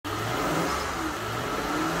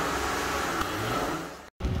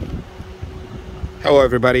Hello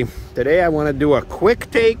everybody. Today I want to do a quick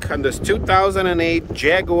take on this 2008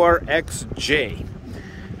 Jaguar XJ.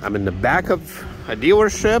 I'm in the back of a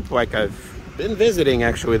dealership, like I've been visiting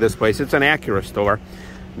actually this place. It's an Acura store,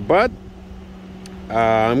 but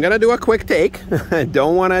I'm gonna do a quick take. I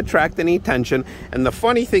don't want to attract any attention. And the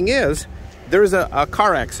funny thing is, there's a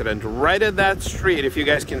car accident right at that street. If you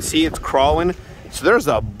guys can see, it's crawling. So there's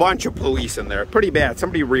a bunch of police in there. Pretty bad.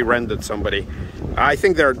 Somebody rear-ended somebody. I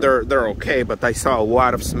think they're okay, but I saw a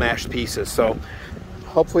lot of smashed pieces. So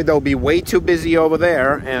hopefully they'll be way too busy over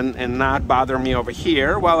there and not bother me over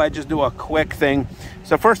here while I just do a quick thing.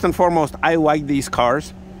 So first and foremost, I like these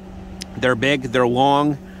cars. They're big, they're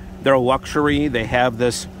long, they're luxury. They have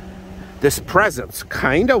this presence,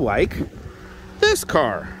 kind of like this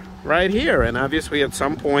car right here. And obviously at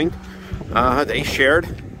some point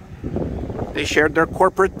they shared their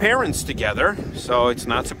corporate parents together, so it's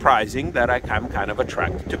not surprising that I'm kind of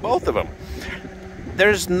attracted to both of them.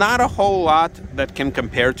 There's not a whole lot that can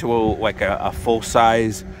compare to a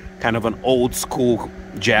full-size, kind of an old-school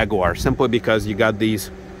Jaguar, simply because you got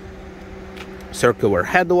these circular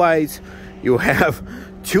headlights. You have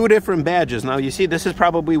two different badges. Now, you see, this is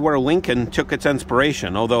probably where Lincoln took its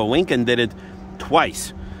inspiration, although Lincoln did it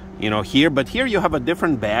twice, you know, here. But here you have a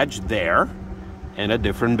different badge there, and a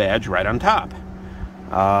different badge right on top.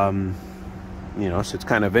 You know, so it's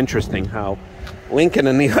kind of interesting how Lincoln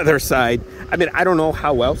on the other side, I mean, I don't know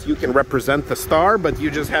how else you can represent the star, but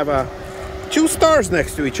you just have two stars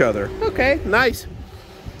next to each other. Okay, nice.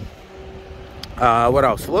 What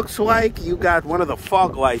else? Looks like you got one of the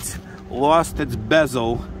fog lights lost its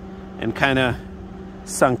bezel and kind of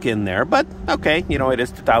sunk in there, but okay, you know, it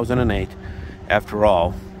is 2008 after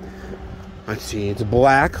all. Let's see, it's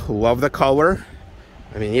black. Love the color.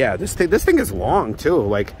 I mean, yeah, this thing is long too.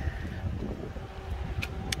 Like,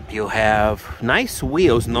 you have nice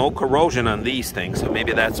wheels, no corrosion on these things, so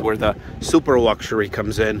maybe that's where the super luxury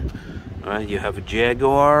comes in. You have a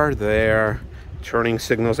Jaguar there, turning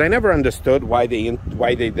signals. I never understood why they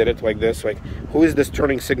did it like this. Like, who is this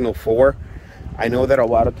turning signal for? I know that a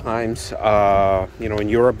lot of times, you know, in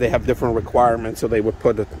Europe they have different requirements, so they would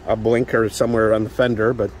put a blinker somewhere on the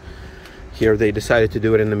fender, but here they decided to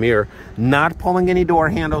do it in the mirror. Not pulling any door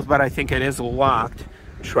handles, but I think it is locked.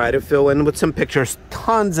 Try to fill in with some pictures.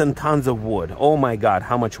 Tons and tons of wood. Oh my God,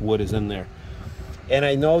 how much wood is in there. And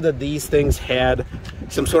I know that these things had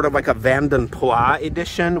some sort of like a Vanden Plas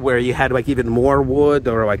edition where you had like even more wood,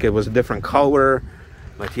 or like it was a different color.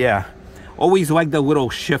 But yeah, always like the little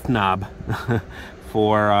shift knob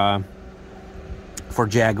for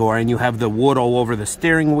Jaguar. And you have the wood all over the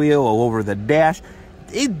steering wheel, all over the dash.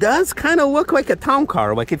 It does kind of look like a town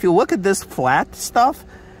car. Like, if you look at this flat stuff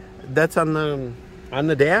that's on the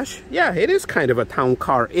dash, yeah, it is kind of a town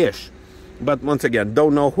car-ish. But once again,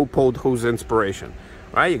 don't know who pulled whose inspiration.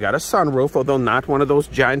 All right, you got a sunroof, although not one of those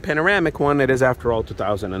giant panoramic one. It is, after all,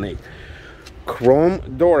 2008.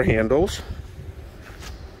 Chrome door handles.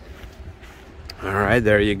 All right,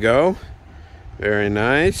 there you go. Very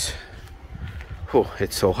nice. Oh,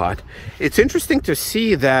 it's so hot. It's interesting to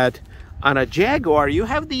see that on a Jaguar, you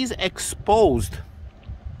have these exposed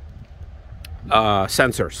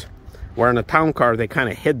sensors, where in a town car, they kind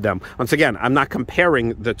of hid them. Once again, I'm not comparing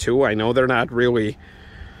the two. I know they're not really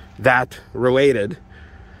that related,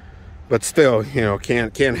 but still, you know,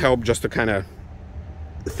 can't help just to kind of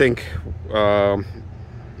think, you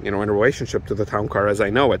know, in relationship to the town car as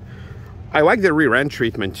I know it. I like the rear end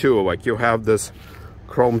treatment too. Like, you have this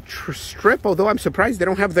chrome strip, although I'm surprised they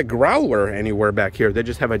don't have the growler anywhere back here. They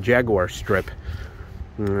just have a Jaguar strip.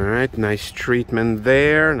 All right, nice treatment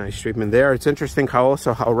there, nice treatment there. It's interesting how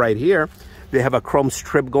right here they have a chrome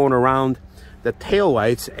strip going around the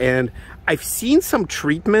taillights. And I've seen some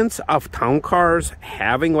treatments of town cars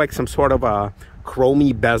having like some sort of a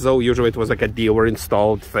chromey bezel. Usually it was like a dealer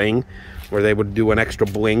installed thing where they would do an extra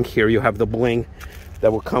blink. Here you have the blink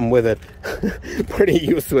that will come with it. Pretty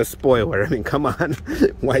useless spoiler. I mean, come on.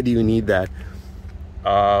 Why do you need that?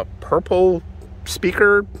 Purple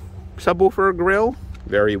speaker subwoofer grill.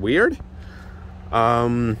 Very weird.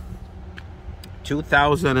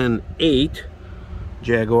 2008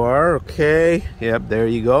 Jaguar. Okay. Yep, there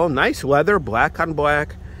you go. Nice leather, black on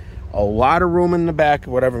black. A lot of room in the back.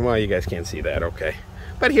 Whatever. Well, you guys can't see that. Okay.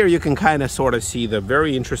 But here you can kind of sort of see the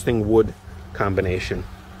very interesting wood combination.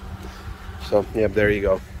 So, yep, there you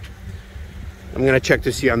go. I'm going to check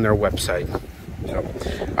to see on their website. So,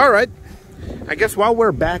 all right. I guess while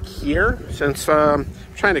we're back here, since I'm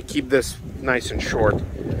trying to keep this nice and short,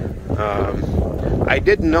 I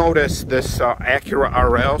did notice this Acura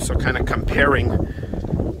RL, so kind of comparing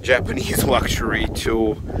Japanese luxury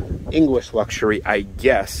to English luxury, I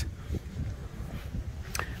guess.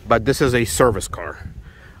 but this is a service car.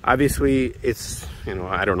 Obviously, it's, you know,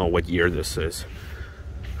 I don't know what year this is.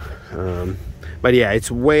 But yeah,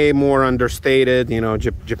 it's way more understated. You know,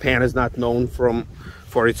 Japan is not known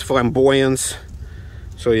for its flamboyance.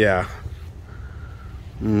 So yeah,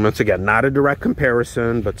 once again, not a direct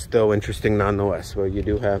comparison, but still interesting nonetheless. Well, you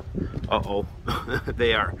do have, uh-oh,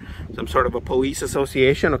 they are some sort of a police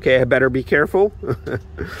association. Okay, I better be careful.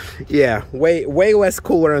 Yeah, way less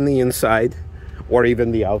cooler on the inside, or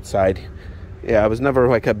even the outside. Yeah, I was never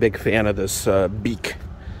like a big fan of this beak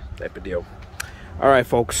type of deal. All right,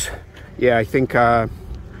 folks. Yeah, I think I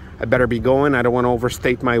better be going. I don't want to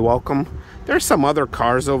overstate my welcome. There's some other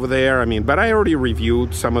cars over there. I mean, but I already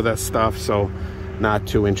reviewed some of that stuff, so not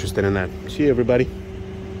too interested in that. See you, everybody.